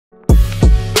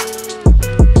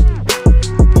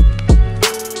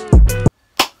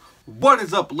What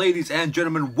is up, ladies and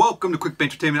gentlemen? Welcome to Quick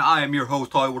Entertainment. I am your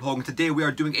host, Holguin. Today we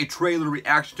are doing a trailer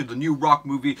reaction to the new Rock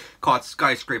movie called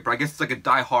Skyscraper. I guess it's like a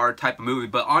die-hard type of movie,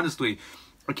 but honestly,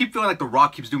 I keep feeling like The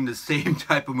Rock keeps doing the same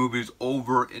type of movies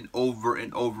over and over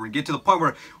and over and get to the point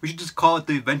where we should just call it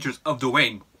The Adventures of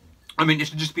Dwayne. I mean, it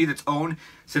should just be its own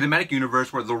cinematic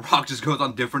universe where The Rock just goes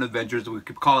on different adventures. We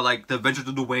could call it like The Adventures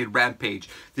of Dwayne Rampage,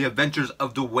 The Adventures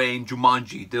of Dwayne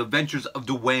Jumanji, The Adventures of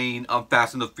Dwayne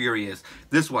Fast and the Furious.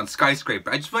 This one,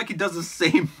 Skyscraper. I just feel like he does the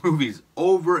same movies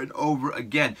over and over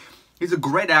again. He's a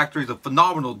great actor. He's a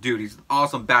phenomenal dude. He's an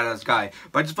awesome, badass guy.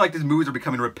 But I just feel like these movies are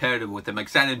becoming repetitive with him. Like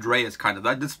San Andreas, kind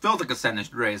of. This feels like a San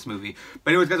Andreas movie.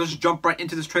 But anyways, guys, let's just jump right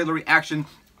into this trailer reaction.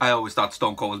 I always thought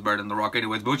Stone Cold was better than The Rock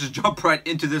anyways. But let's just jump right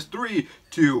into this. 3,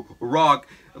 2, Rock.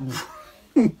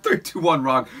 3, 2, 1,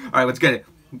 Rock. Alright, let's get it.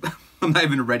 I'm not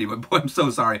even ready, but boy, I'm so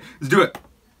sorry. Let's do it.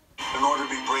 In order to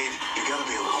be brave, you gotta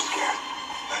be a little scared.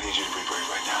 I need you to be brave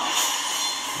right now.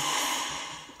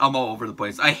 I'm all over the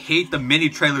place. I hate the mini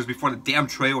trailers before the damn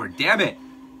trailer. Damn it.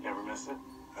 Never miss it?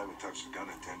 I haven't touched a gun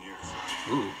in 10 years.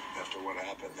 Ooh. After what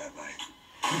happened that night.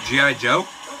 G.I. Joe?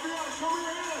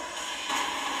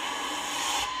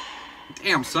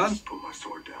 Damn, son. Just put my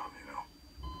sword down, you know.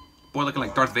 Boy looking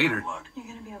like Darth Vader. You're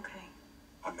gonna be okay.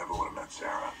 I never would have met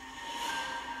Sarah.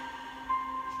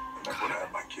 I never would have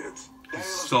had my kids. He's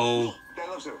so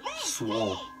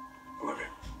swole. I love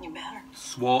you. You better.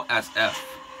 Swole as F.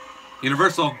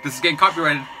 Universal, this is getting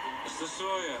copyrighted. Mr.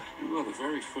 Sawyer, you are the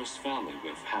very first family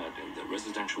we've had in the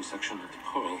residential section of the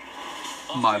Pearl.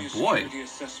 My After boy. your security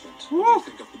assessment, what do you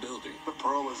think of the building? The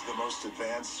Pearl is the most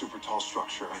advanced, super tall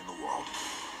structure in the world.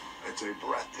 It's a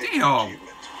breathtaking Damn.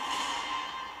 achievement.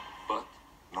 But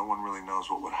No one really knows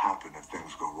what would happen if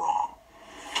things go wrong.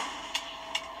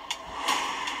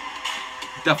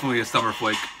 Definitely a summer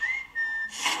flake.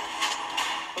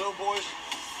 Hello, boys.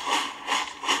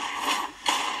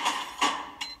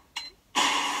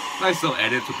 Nice little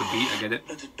edits with the beat, I get it.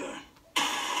 Let it burn.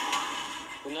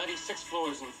 the 96th floor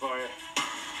is on fire.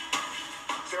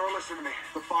 Sarah, listen to me.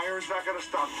 The fire is not gonna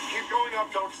stop. Keep going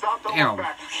up. Don't stop. Don't Damn. look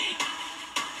back.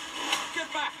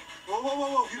 Get back! Whoa, whoa, whoa,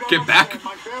 whoa. You don't Get back? understand.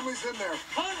 My family's in there.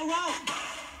 Turn around!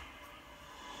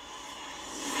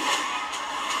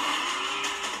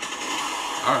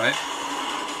 Alright.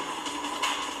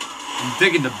 I'm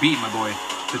digging the beat, my boy.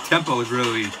 The tempo is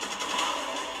really...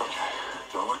 Okay,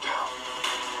 don't look down.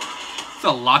 It's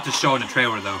a lot to show in the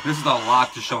trailer, though. This is a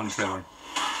lot to show in the trailer.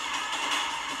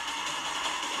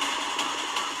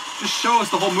 Just show us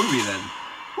the whole movie, then.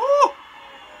 Woo!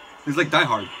 It's like Die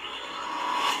Hard.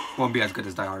 Won't be as good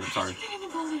as Die Hard, I'm sorry.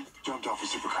 Jumped off a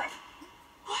supercar.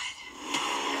 What?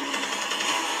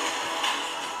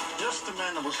 Just the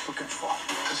man I was looking for.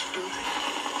 This building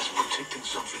is protecting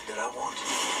something that I want.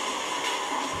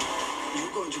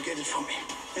 You're going to get it from me.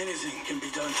 Anything can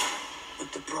be done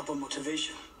with the proper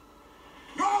motivation.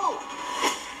 No!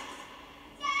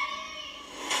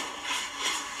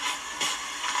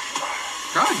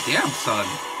 God damn, son.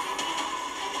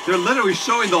 They're literally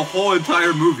showing the whole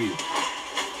entire movie.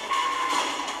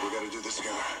 We gotta do this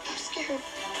together. I'm scared.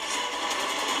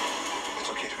 It's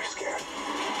okay to be scared.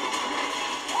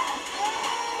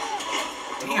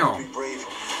 In order Damn. to be brave,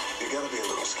 you gotta be a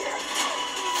little scared.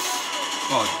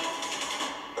 Oh,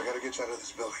 I gotta get you out of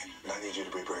this building, and I need you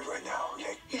to be brave right now,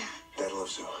 okay? Yeah. Dad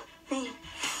loves you. Me.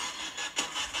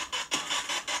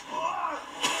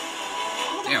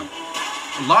 damn.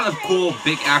 A lot of cool,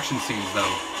 big action scenes,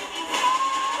 though.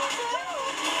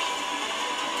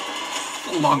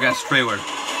 It's a long-ass trailer.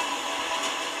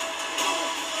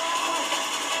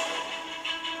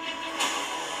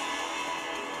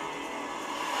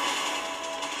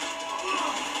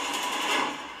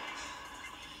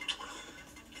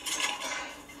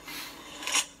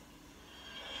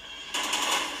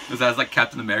 This has like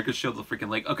Captain America's shield, the freaking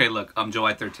like. Okay, look,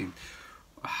 July 13th.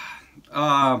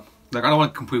 Like I don't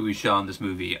want to completely shit on this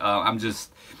movie. I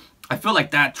feel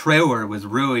like that trailer was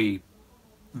really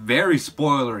very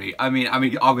spoilery. I mean,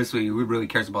 obviously, who really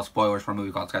cares about spoilers for a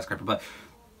movie called Skyscraper? But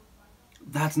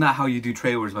that's not how you do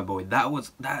trailers, my boy.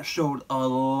 That showed a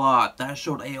lot. That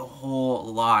showed a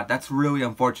whole lot. That's really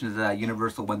unfortunate that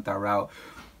Universal went that route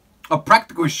of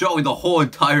practically showing the whole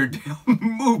entire damn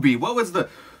movie. What was the?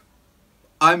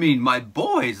 I mean, my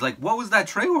boys, like, what was that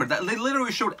trailer? They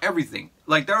literally showed everything.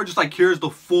 Like, they were just like, here's the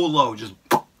full load. Just,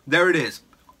 there it is.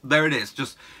 There it is.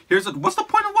 Just, what's the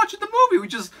point of watching the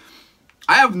movie?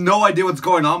 I have no idea what's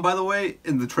going on, by the way,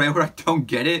 in the trailer. I don't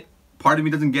get it. Part of me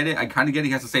doesn't get it. I kind of get it.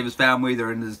 He has to save his family.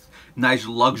 They're in nice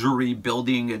luxury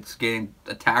building. It's getting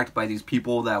attacked by these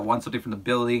people that want something from the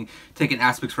building, taking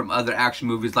aspects from other action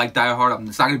movies like Die Hard.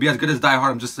 It's not going to be as good as Die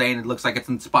Hard. I'm just saying it looks like it's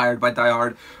inspired by Die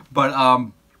Hard. But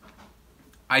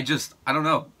I don't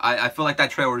know. I feel like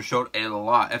that trailer showed a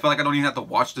lot. I feel like I don't even have to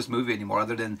watch this movie anymore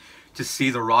other than to see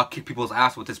The Rock kick people's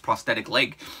ass with his prosthetic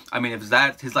leg. I mean, if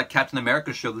that his like Captain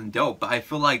America show, then dope. But I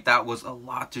feel like that was a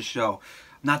lot to show.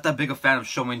 Not that big a fan of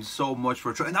showing so much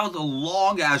for a trailer. And that was a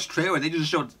long-ass trailer. They just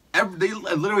showed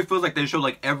it literally feels like they showed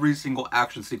like every single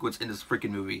action sequence in this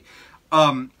freaking movie.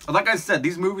 Like I said,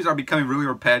 these movies are becoming really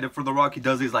repetitive for The Rock. He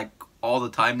does these like all the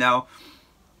time now.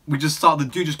 We just saw the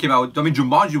dude just came out. I mean,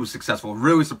 Jumanji was successful,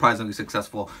 really surprisingly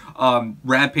successful.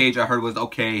 Rampage, I heard, was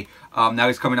okay. Now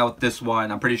he's coming out with this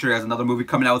one. I'm pretty sure he has another movie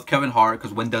coming out with Kevin Hart,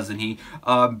 because when doesn't he?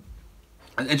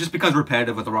 It just becomes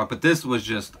repetitive with The Rock. But this was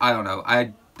just, I don't know.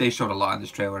 They showed a lot in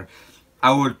this trailer.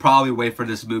 I would probably wait for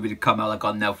this movie to come out like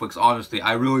on Netflix. Honestly,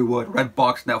 I really would.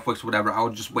 Redbox, Netflix, whatever. I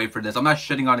would just wait for this. I'm not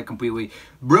shitting on it completely.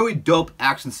 Really dope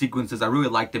action sequences. I really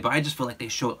liked it, but I just feel like they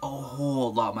showed a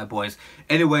whole lot, my boys.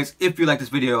 Anyways, if you like this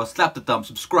video, slap the thumb,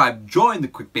 subscribe, join the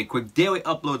Quick Bait Quick daily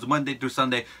uploads Monday through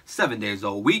Sunday, 7 days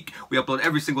a week. We upload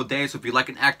every single day, so if you like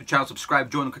an active channel,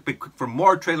 subscribe, join the Quick Bait Quick for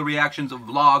more trailer reactions,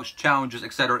 vlogs, challenges,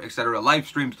 etc., etc., live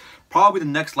streams. Probably the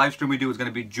next live stream we do is going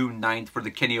to be June 9th for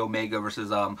the Kenny Omega versus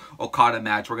Okada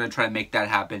match. We're going to try and make that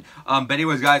happen. But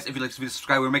anyways, guys, if you'd like to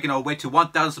subscribe, we're making our way to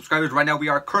 1,000 subscribers. Right now, we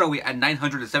are currently at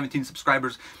 917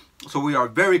 subscribers. So we are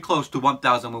very close to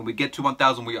 1,000. When we get to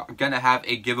 1,000, we are going to have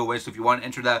a giveaway. So if you want to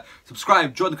enter that,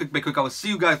 subscribe, join the Quick Bait Quick. I will see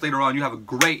you guys later on. You have a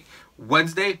great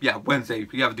Wednesday. Yeah, Wednesday.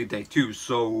 You have a good day too.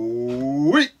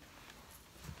 So...